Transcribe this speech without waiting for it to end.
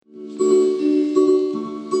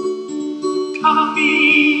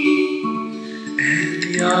Coffee and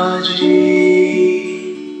Theology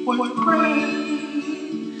with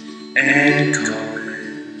Brent and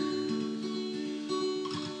Colin.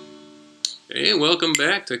 Hey, welcome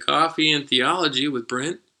back to Coffee and Theology with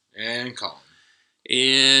Brent and Colin.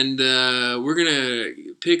 And we're going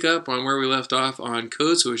to pick up on where we left off on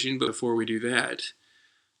code switching, but before we do that,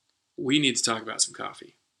 we need to talk about some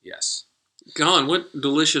coffee. Yes. Colin, what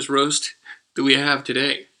delicious roast do we have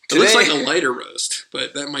today? It looks like a lighter roast,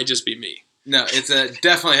 but that might just be me. No, it's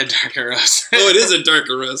definitely a darker roast. Oh, it is a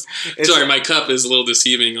darker roast. Sorry, my cup is a little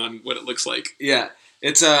deceiving on what it looks like. Yeah.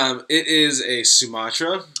 It is a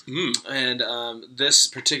Sumatra, and this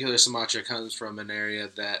particular Sumatra comes from an area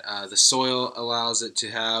that the soil allows it to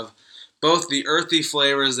have both the earthy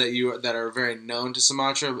flavors that are very known to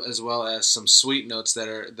Sumatra, as well as some sweet notes that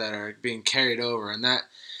are being carried over, and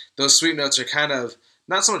those sweet notes are kind of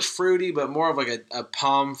not so much fruity, but more of like a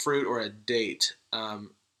palm fruit or a date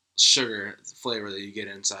sugar flavor that you get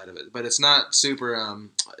inside of it. But it's not super.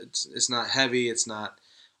 It's not heavy. It's not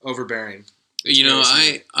overbearing.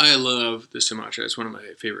 I love the Sumatra. It's one of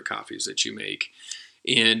my favorite coffees that you make.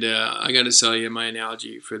 And I got to tell you, my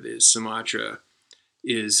analogy for the Sumatra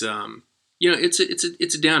is,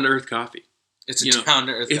 it's a down-to-earth coffee. It's a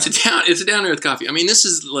down-to-earth coffee. It's a down-to-earth coffee. I mean, this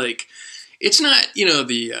is like, it's not,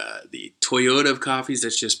 the Toyota of coffees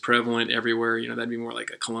that's just prevalent everywhere. That'd be more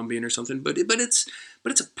like a Colombian or something. But it's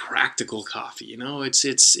a practical coffee.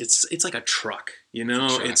 It's like a truck.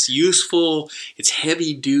 It's useful. It's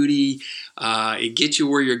heavy duty. It gets you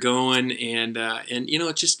where you're going, and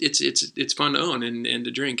it's fun to own and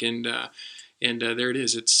to drink, and there it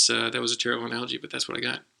is. That was a terrible analogy, but that's what I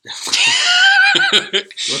got.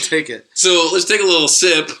 We'll take it. So let's take a little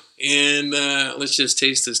sip, and let's just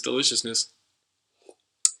taste this deliciousness.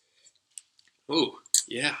 Oh,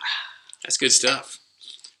 yeah. That's good stuff.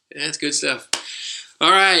 That's good stuff.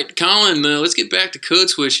 All right, Colin, let's get back to code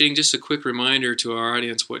switching. Just a quick reminder to our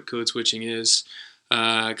audience what code switching is.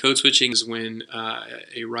 Code switching is when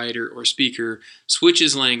a writer or speaker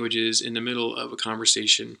switches languages in the middle of a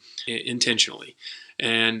conversation intentionally.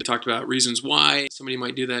 And talked about reasons why somebody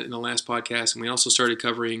might do that in the last podcast. And we also started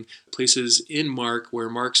covering places in Mark where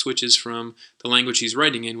Mark switches from the language he's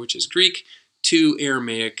writing in, which is Greek, to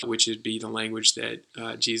Aramaic, which would be the language that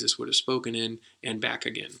Jesus would have spoken in, and back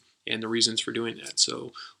again, and the reasons for doing that.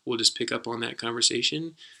 So we'll just pick up on that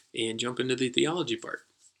conversation and jump into the theology part.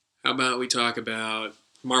 How about we talk about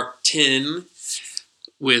Mark 10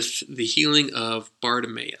 with the healing of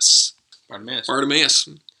Bartimaeus. Bartimaeus.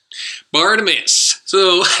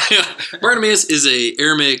 So Bartimaeus is a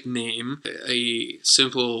Aramaic name. A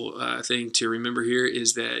simple thing to remember here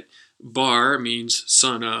is that Bar means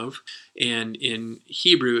son of, and in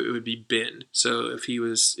Hebrew it would be Ben. So if this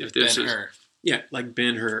was Ben-Hur. Yeah, like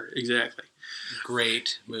Ben-Hur, exactly.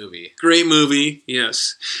 Great movie.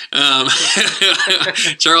 Yes.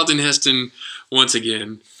 Charlton Heston, once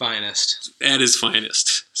again. Finest. At his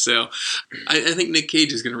finest. So I think Nick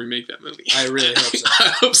Cage is going to remake that movie. I really hope so.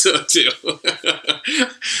 I hope so, too.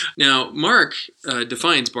 Now, Mark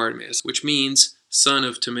defines Bartimaeus, which means son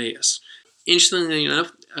of Timaeus. Interestingly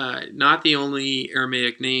enough, not the only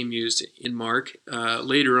Aramaic name used in Mark.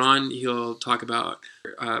 Later on, he'll talk about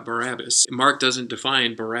Barabbas. Mark doesn't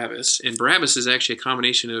define Barabbas, and Barabbas is actually a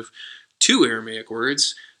combination of two Aramaic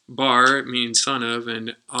words. Bar means son of,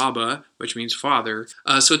 and Abba, which means father.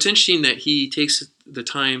 So it's interesting that he takes the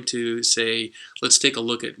time to say, let's take a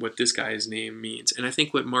look at what this guy's name means. And I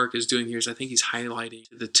think what Mark is doing here is I think he's highlighting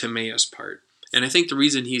the Timaeus part. And I think the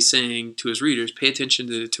reason he's saying to his readers, pay attention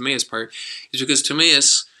to the Timaeus part, is because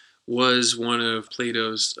Timaeus was one of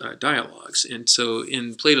Plato's dialogues. And so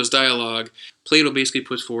in Plato's dialogue, Plato basically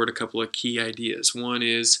puts forward a couple of key ideas. One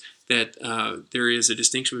is that there is a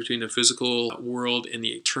distinction between the physical world and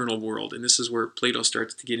the eternal world. And this is where Plato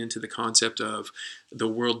starts to get into the concept of the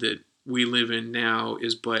world that we live in now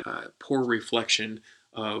is but a poor reflection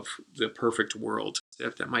of the perfect world.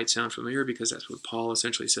 If that might sound familiar, because that's what Paul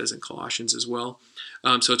essentially says in Colossians as well.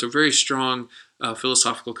 So it's a very strong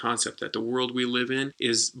philosophical concept that the world we live in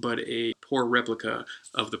is but a poor replica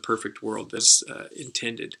of the perfect world that's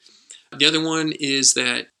intended. The other one is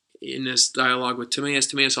that in this dialogue with Timaeus,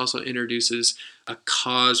 Timaeus also introduces a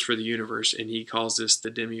cause for the universe, and he calls this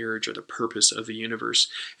the demiurge, or the purpose of the universe,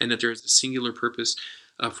 and that there is a singular purpose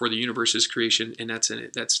for the universe's creation, and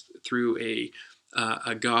that's through a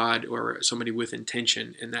a god or somebody with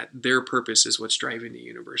intention, and that their purpose is what's driving the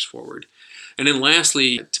universe forward. And then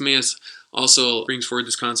lastly, Timaeus also brings forward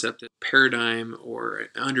this concept that paradigm or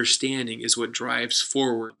understanding is what drives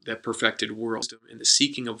forward that perfected world. And the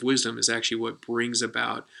seeking of wisdom is actually what brings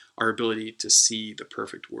about our ability to see the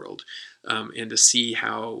perfect world, and to see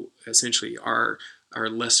how essentially our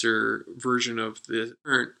lesser version of the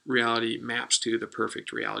current reality maps to the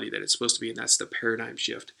perfect reality that it's supposed to be, and that's the paradigm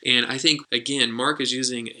shift. And I think, again, Mark is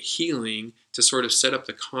using healing to sort of set up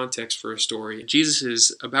the context for a story. Jesus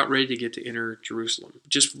is about ready to get to enter Jerusalem.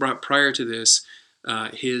 Just prior to this,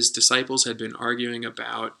 his disciples had been arguing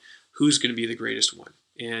about who's going to be the greatest one.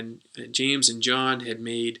 And James and John had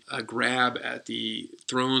made a grab at the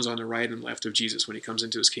thrones on the right and left of Jesus when he comes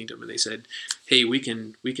into his kingdom, and they said, "Hey, we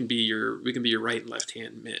can be your right and left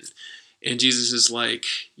hand men." And Jesus is like,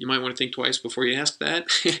 "You might want to think twice before you ask that."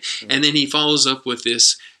 And then he follows up with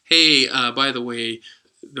this, "Hey, by the way,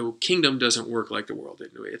 the kingdom doesn't work like the world.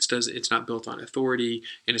 It's not built on authority,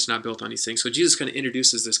 and it's not built on these things." So Jesus kind of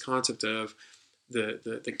introduces this concept of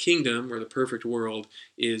the kingdom or the perfect world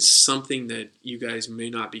is something that you guys may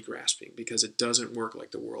not be grasping because it doesn't work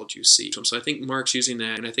like the world you see. So I think Mark's using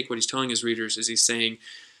that, and I think what he's telling his readers is he's saying,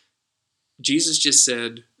 Jesus just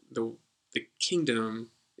said the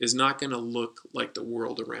kingdom is not going to look like the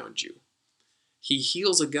world around you. He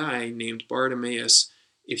heals a guy named Bartimaeus.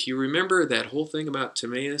 If you remember that whole thing about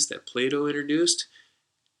Timaeus that Plato introduced,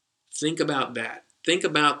 think about that. Think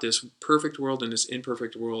about this perfect world and this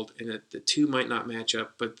imperfect world, and that the two might not match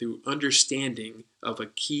up, but through understanding of a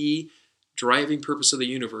key driving purpose of the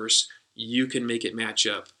universe, you can make it match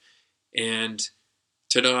up. And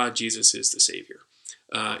ta-da, Jesus is the Savior,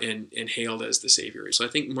 and hailed as the Savior. So I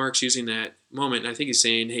think Mark's using that moment, and I think he's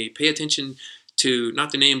saying, hey, pay attention to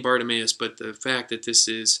not the name Bartimaeus, but the fact that this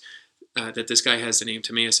is that this guy has the name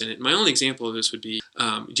Timaeus in it. My only example of this would be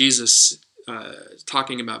Jesus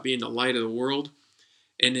talking about being the light of the world.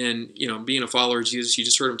 And then, being a follower of Jesus, you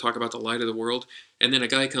just heard him talk about the light of the world. And then a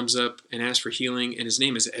guy comes up and asks for healing, and his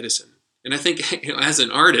name is Edison. And I think, as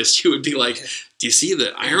an artist, you would be like, do you see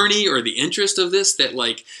the irony or the interest of this? That,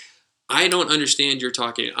 I don't understand you're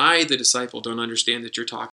talking. I, the disciple, don't understand that you're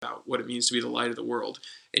talking about what it means to be the light of the world.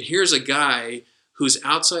 And here's a guy who's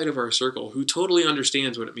outside of our circle, who totally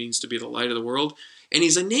understands what it means to be the light of the world. And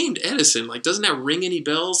he's named Edison. Doesn't that ring any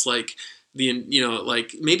bells?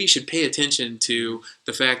 Maybe you should pay attention to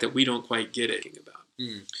the fact that we don't quite get it about.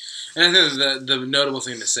 And I think the notable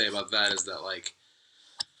thing to say about that is that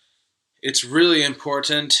it's really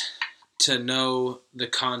important to know the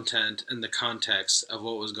content and the context of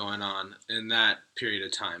what was going on in that period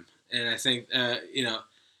of time. And I think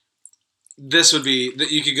this would be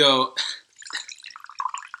that you could go.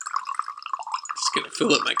 Just gonna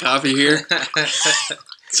fill up my coffee here.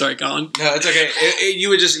 Sorry, Colin. No, it's okay.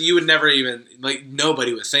 You would never even,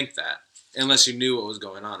 nobody would think that unless you knew what was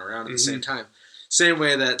going on around at the same time. Same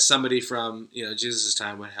way that somebody from, Jesus'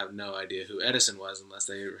 time would have no idea who Edison was unless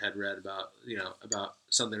they had read about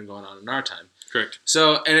something going on in our time. Correct.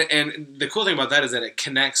 So, and the cool thing about that is that it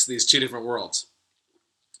connects these two different worlds.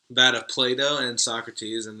 That of Plato and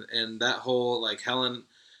Socrates and that whole,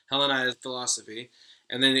 Hellenized philosophy.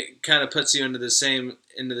 And then it kind of puts you into the same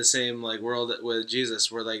world with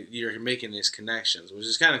Jesus, where you're making these connections, which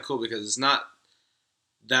is kind of cool because it's not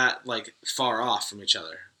that far off from each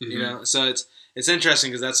other, So it's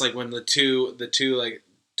interesting because that's when the two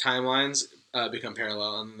timelines become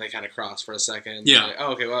parallel and they kind of cross for a second. Yeah.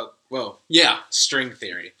 Okay. Well. Whoa. Yeah. String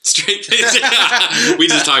theory. We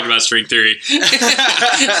just talked about string theory.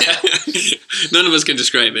 None of us can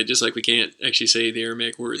describe it, just like we can't actually say the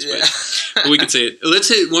Aramaic words, but we can say it. Let's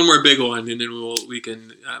hit one more big one, and then we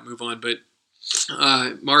can move on. But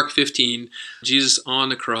Mark 15, Jesus on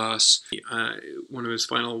the cross, one of his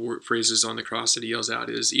final phrases on the cross that he yells out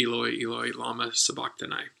is, Eloi, Eloi, lama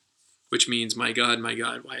sabachthani, which means, my God,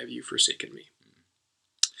 why have you forsaken me?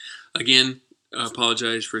 Again,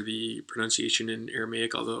 apologize for the pronunciation in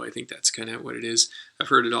Aramaic, although I think that's kind of what it is. I've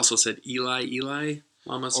heard it also said Eli, Eli,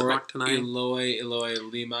 lama sabachthani. Eloi, Eloi,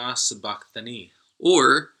 lama sabachthani.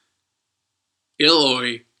 Or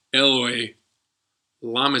Eloi, Eloi,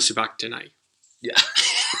 lama sabachthani. Yeah.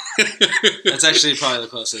 That's actually probably the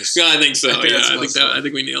closest. Yeah, I think so. I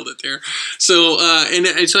think we nailed it there. So,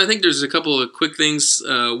 and so I think there's a couple of quick things.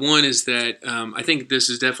 One is that I think this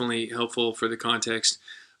is definitely helpful for the context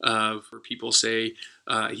of where people say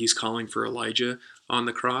he's calling for Elijah on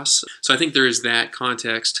the cross. So I think there is that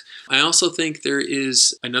context. I also think there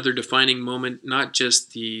is another defining moment, not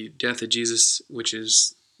just the death of Jesus, which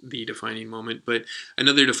is the defining moment, but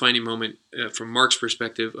another defining moment from Mark's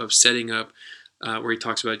perspective of setting up where he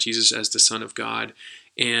talks about Jesus as the Son of God.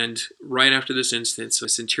 And right after this instance, a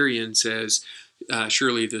centurion says,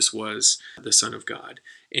 surely this was the Son of God.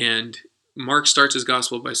 And Mark starts his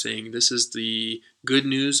gospel by saying this is the good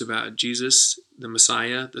news about Jesus, the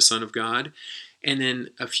Messiah, the Son of God. And then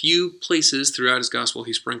a few places throughout his gospel,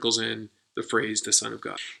 he sprinkles in the phrase, the Son of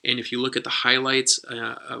God. And if you look at the highlights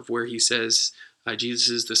of where he says Jesus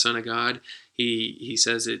is the Son of God, he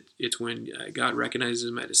says it's when God recognizes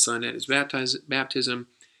him as his Son at his baptism.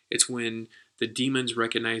 It's when the demons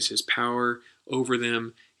recognize his power over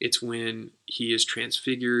them. It's when he is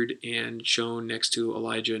transfigured and shown next to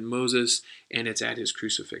Elijah and Moses, and it's at his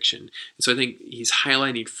crucifixion. And so I think he's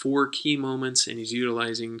highlighting 4 key moments, and he's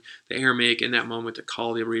utilizing the Aramaic in that moment to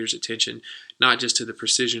call the reader's attention, not just to the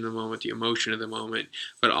precision of the moment, the emotion of the moment,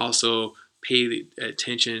 but also pay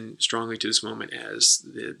attention strongly to this moment as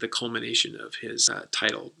the culmination of his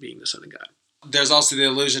title being the Son of God. There's also the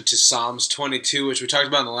allusion to Psalms 22, which we talked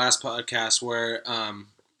about in the last podcast, where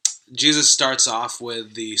Jesus starts off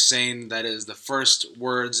with the saying that is the first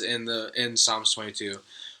words in Psalms 22.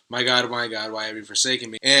 My God, why have you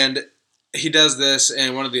forsaken me? And he does this,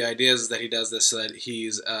 and one of the ideas is that he does this so that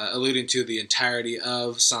he's alluding to the entirety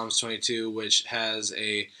of Psalms 22, which has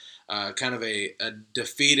a kind of a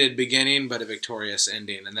defeated beginning but a victorious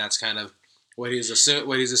ending. And that's kind of what he's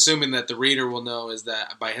assuming that the reader will know, is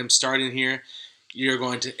that by him starting here, you're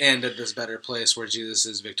going to end at this better place where Jesus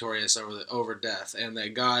is victorious over death, and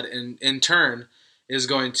that God in turn is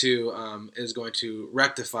going to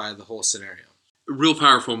rectify the whole scenario. A real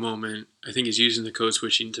powerful moment. I think he's using the code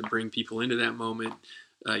switching to bring people into that moment,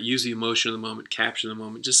 use the emotion of the moment, capture the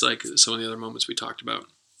moment, just like some of the other moments we talked about.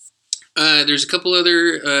 There's a couple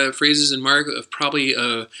other phrases in Mark of probably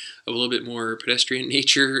a little bit more pedestrian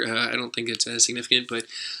nature. I don't think it's as significant, but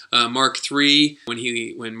Mark 3,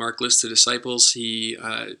 when Mark lists the disciples, he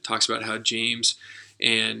talks about how James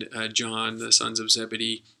and John, the sons of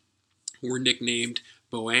Zebedee, were nicknamed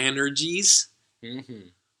Boanerges. Mm-hmm.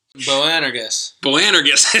 Boanerges.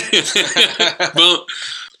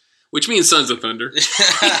 Which means Sons of Thunder.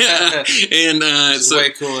 And so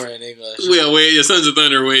way cooler in English. Yeah, Sons of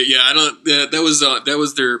Thunder. I don't. That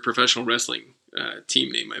was their professional wrestling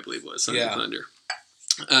team name, I believe, was Sons of Thunder.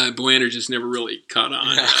 Boanerges never really caught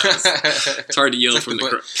on. It's hard to yell from the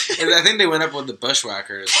crowd. I think they went up with the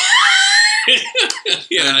Bushwhackers.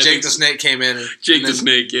 Yeah, and Jake the Snake came in.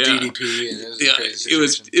 DDP, and it was a crazy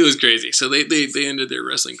situation. It was crazy. So they ended their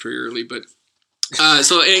wrestling career early, but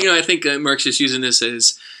I think Mark's just using this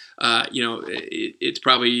as. It's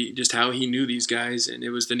probably just how he knew these guys, and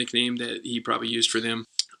it was the nickname that he probably used for them.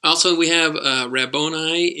 Also, we have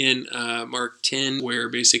Rabboni in Mark 10, where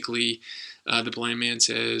basically the blind man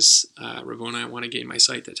says, Rabboni, I want to gain my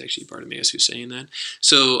sight. That's actually Bartimaeus who's saying that.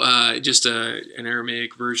 So just an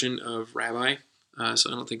Aramaic version of rabbi.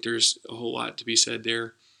 So I don't think there's a whole lot to be said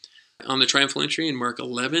there. On the triumphal entry in Mark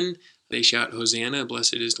 11, they shout, Hosanna,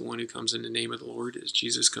 blessed is the one who comes in the name of the Lord, as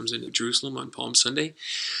Jesus comes into Jerusalem on Palm Sunday.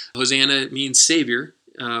 Hosanna means Savior.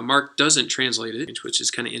 Mark doesn't translate it, which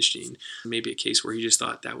is kind of interesting. Maybe a case where he just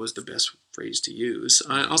thought that was the best phrase to use.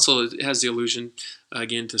 Also, it has the allusion,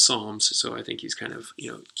 again, to Psalms, so I think he's kind of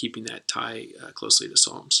keeping that tie closely to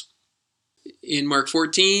Psalms. In Mark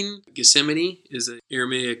 14, Gethsemane is an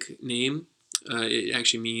Aramaic name. It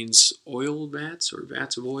actually means oil vats, or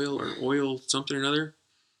vats of oil, or oil something or another.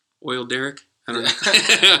 Oil Derek? I don't know.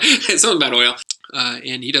 It's something about oil.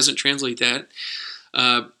 And he doesn't translate that.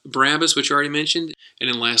 Barabbas, which I already mentioned. And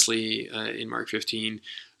then lastly, in Mark 15,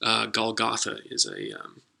 Golgotha is a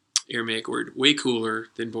Aramaic word, way cooler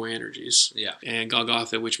than Boanerges. Yeah. And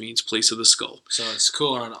Golgotha, which means place of the skull. So it's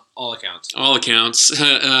cooler on all accounts. All accounts.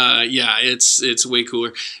 It's way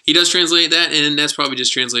cooler. He does translate that, and that's probably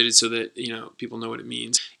just translated so that people know what it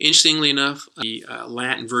means. Interestingly enough, the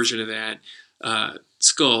Latin version of that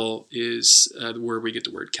skull is where we get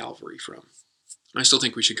the word Calvary from. I still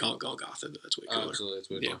think we should call it Golgotha, but that's way cooler. Absolutely, that's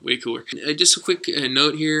way cooler. Way cooler. Just a quick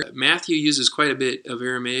note here. Matthew uses quite a bit of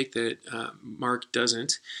Aramaic that Mark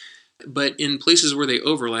doesn't. But in places where they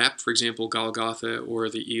overlap, for example, Golgotha or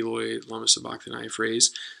the Eloi lama sabachthani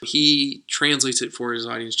phrase, he translates it for his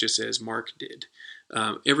audience just as Mark did.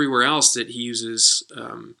 Everywhere else that he uses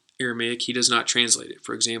Aramaic, he does not translate it.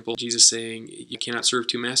 For example, Jesus saying, you cannot serve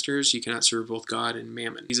two masters, you cannot serve both God and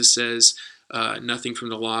mammon. Jesus says, nothing from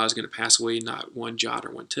the law is going to pass away, not one jot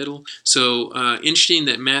or one tittle. So interesting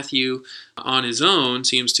that Matthew, on his own,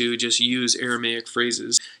 seems to just use Aramaic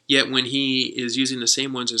phrases. Yet when he is using the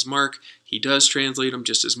same ones as Mark, he does translate them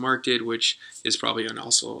just as Mark did, which is probably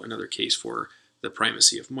also another case for the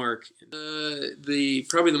primacy of Mark. Probably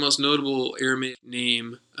the most notable Aramaic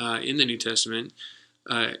name in the New Testament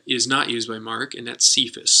is not used by Mark, and that's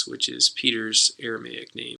Cephas, which is Peter's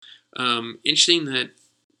Aramaic name. Interesting that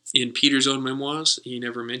in Peter's own memoirs, he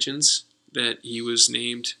never mentions that he was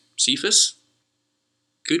named Cephas.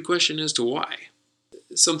 Good question as to why.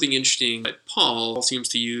 Something interesting that Paul seems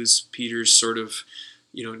to use Peter's sort of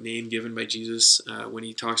name given by Jesus when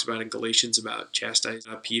he talks about in Galatians about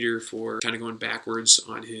chastising Peter for kind of going backwards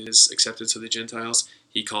on his acceptance of the Gentiles.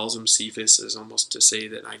 He calls him Cephas as almost to say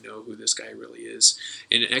that I know who this guy really is.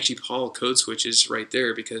 And actually Paul code switches right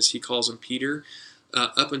there because he calls him Peter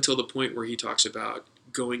up until the point where he talks about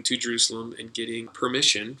going to Jerusalem and getting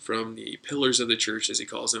permission from the pillars of the church, as he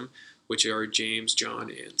calls them, which are James,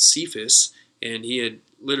 John, and Cephas. And he had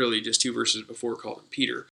literally just 2 verses before called him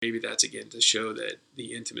Peter. Maybe that's again to show that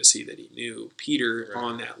the intimacy that he knew Peter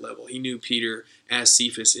on that level. He knew Peter as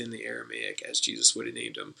Cephas in the Aramaic, as Jesus would have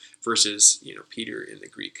named him, versus Peter in the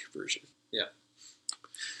Greek version. Yeah.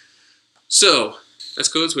 So that's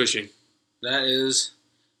code switching. That is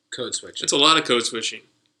code switching. It's a lot of code switching.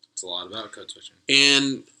 It's a lot about code switching.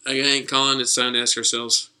 And I think, Colin, it's time to ask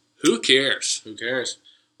ourselves, who cares? Who cares?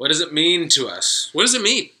 What does it mean to us? What does it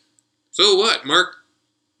mean? So what? Mark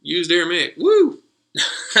used Aramaic. Woo!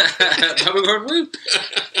 Probably going woo.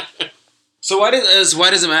 So why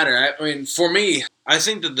does it matter? I mean, for me, I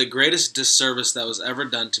think that the greatest disservice that was ever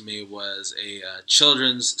done to me was a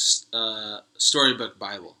children's storybook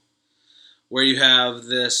Bible, where you have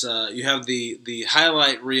this, you have the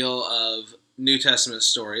highlight reel of New Testament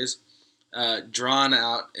stories drawn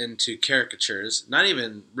out into caricatures, not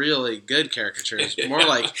even really good caricatures, more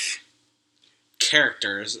like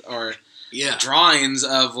characters or drawings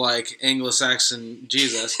of like Anglo-Saxon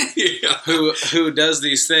Jesus who does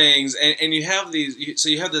these things, and you have these, so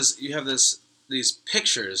you have these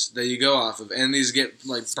pictures that you go off of, and these get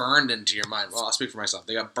like burned into your mind. Well, I'll speak for myself.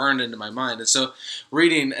 They got burned into my mind. And so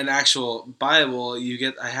reading an actual Bible,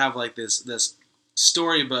 I have like this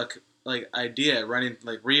storybook like idea running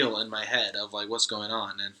like reel in my head of like what's going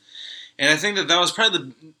on. And I think that was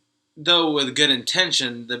probably though with good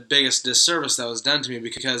intention, the biggest disservice that was done to me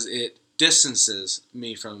because it distances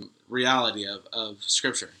me from reality of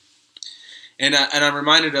Scripture. And I'm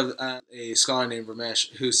reminded of a scholar named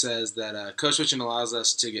Ramesh who says that code switching allows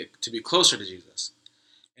us to be closer to Jesus.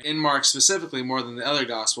 In Mark specifically, more than the other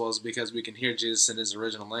Gospels, because we can hear Jesus in his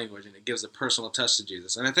original language, and it gives a personal touch to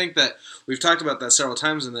Jesus. And I think that we've talked about that several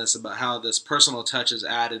times in this, about how this personal touch is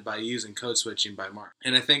added by using code switching by Mark.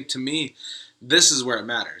 And I think, to me, this is where it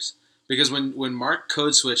matters. Because when Mark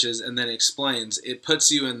code switches and then explains, it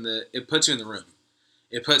puts you in the room.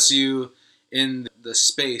 It puts you in the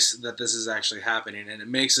space that this is actually happening, and it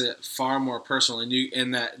makes it far more personal.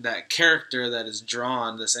 And that character that is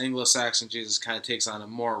drawn, this Anglo-Saxon Jesus, kind of takes on a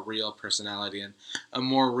more real personality and a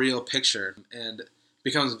more real picture, and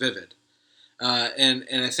becomes vivid. And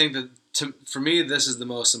I think that for me, this is the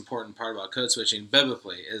most important part about code switching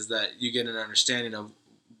biblically, is that you get an understanding of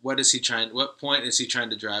what point is he trying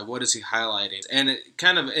to drive? What is he highlighting? And it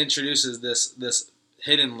kind of introduces this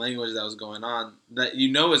hidden language that was going on, that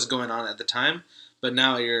is going on at the time, but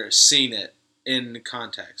now you're seeing it in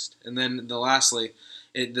context. And then lastly,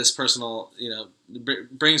 this personal,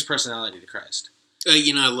 brings personality to Christ.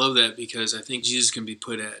 I love that, because I think Jesus can be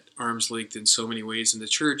put at arm's length in so many ways, and the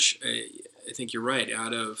church, I think you're right,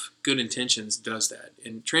 out of good intentions does that,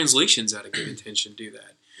 and translations out of good intention do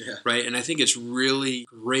that. Yeah. Right, and I think it's really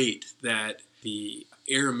great that the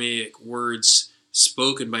Aramaic words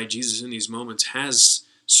spoken by Jesus in these moments has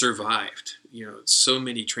survived. So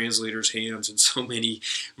many translators' hands and so many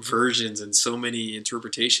versions and so many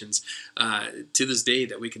interpretations to this day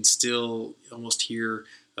that we can still almost hear,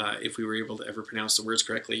 if we were able to ever pronounce the words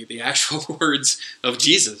correctly, the actual words of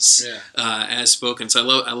Jesus as spoken.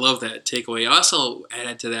 So I love that takeaway. I also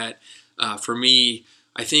add to that, for me,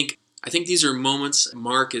 I think these are moments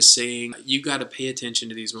Mark is saying, you got to pay attention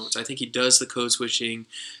to these moments. I think he does the code switching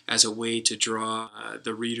as a way to draw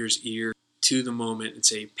the reader's ear to the moment and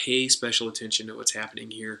say, pay special attention to what's happening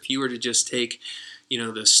here. If you were to just take,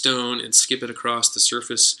 the stone and skip it across the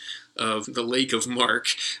surface of the lake of Mark,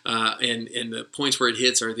 and the points where it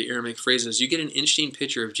hits are the Aramaic phrases, you get an interesting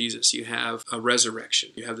picture of Jesus. You have a resurrection.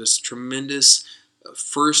 You have this tremendous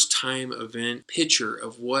first-time event picture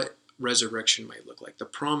of what resurrection might look like, the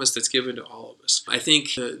promise that's given to all of us. I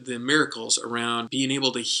think the miracles around being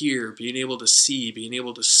able to hear, being able to see, being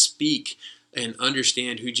able to speak and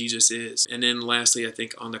understand who Jesus is. And then lastly, I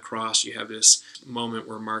think on the cross, you have this moment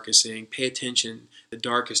where Mark is saying, pay attention, the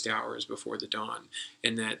darkest hours before the dawn,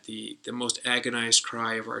 and that the most agonized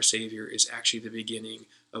cry of our Savior is actually the beginning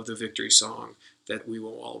of the victory song that we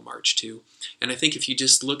will all march to. And I think if you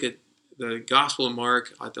just look at the Gospel of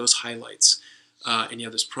Mark, at those highlights, and you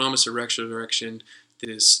have this promise of resurrection,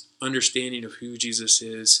 this understanding of who Jesus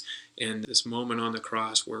is, and this moment on the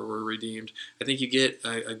cross where we're redeemed. I think you get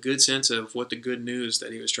a good sense of what the good news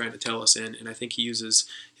that he was trying to tell us in, and I think he uses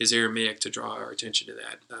his Aramaic to draw our attention to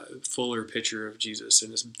that fuller picture of Jesus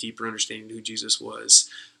and this deeper understanding of who Jesus was,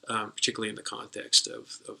 particularly in the context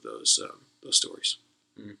of those stories.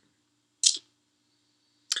 Mm.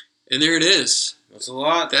 And there it is. That's a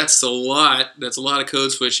lot. That's a lot. That's a lot of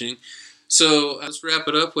code switching. So let's wrap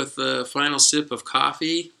it up with the final sip of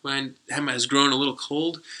coffee. Mine has grown a little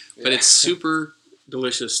cold, but it's super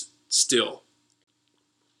delicious still.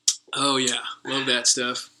 Oh yeah, love that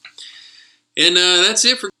stuff. And that's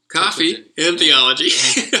it for coffee and theology.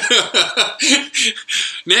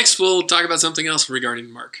 Next, we'll talk about something else regarding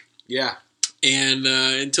Mark. Yeah. And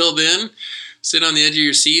until then, sit on the edge of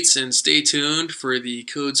your seats and stay tuned for the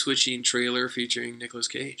code switching trailer featuring Nicolas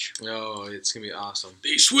Cage. Oh, it's going to be awesome.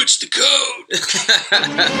 They switched the code!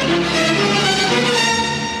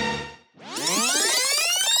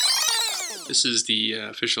 This is the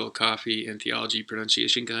official coffee and theology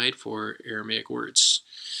pronunciation guide for Aramaic words.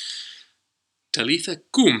 Talitha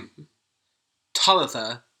cum.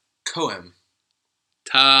 Talitha koem.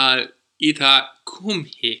 Talitha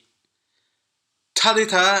kumhe.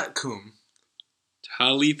 Talitha cum.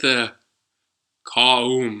 Talitha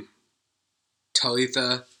kaum.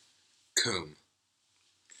 Talitha cum.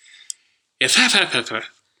 Ephathatha.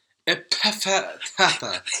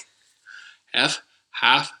 Ephathatha. F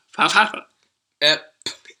half fathatha.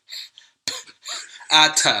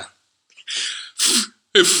 Ata.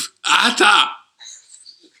 Ata.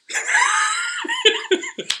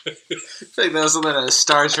 I think that was something out of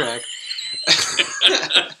Star Trek.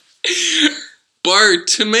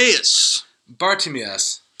 Bartimaeus.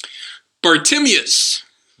 Bartimaeus. Bartimaeus.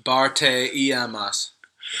 Bartimaeus.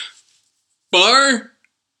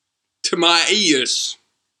 Bartimaeus.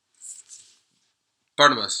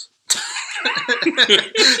 Bartimaeus.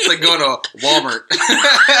 It's like going to Walmart.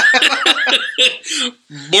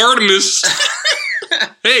 Bartimaeus.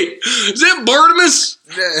 Hey, is that Bartimaeus?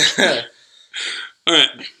 All right.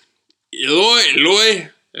 Eloi, Eloi,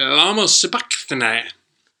 lama sabachthani.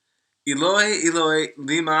 Eloi, Eloi,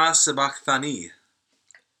 lima sabachthani.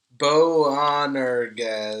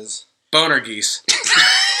 Boanerges. Bonergeese.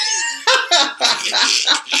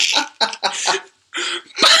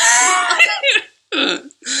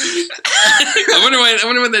 I wonder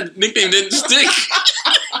why that nickname didn't stick.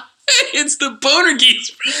 It's the Boner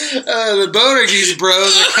Geese. The Boner Geese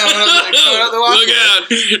bros are coming up the walkway. Look out.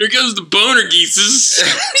 Here comes the Boner Geeses.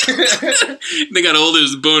 They got older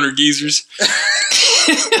as the Boner Geezers.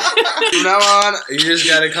 From now on, you just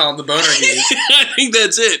gotta call them the Boner Geese. I think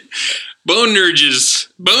that's it. Bonerges.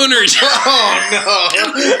 Bonerges. Oh, no.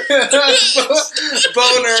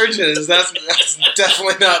 Bonerges. That's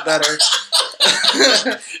definitely not better.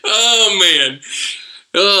 Oh, man.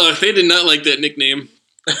 Oh, they did not like that nickname.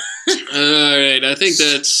 All right, I think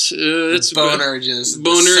that's Bonerges.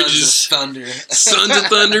 Bonerges. Sons of Thunder. Sons of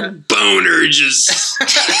Thunder. Bonerges.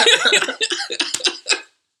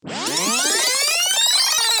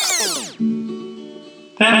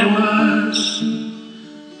 That was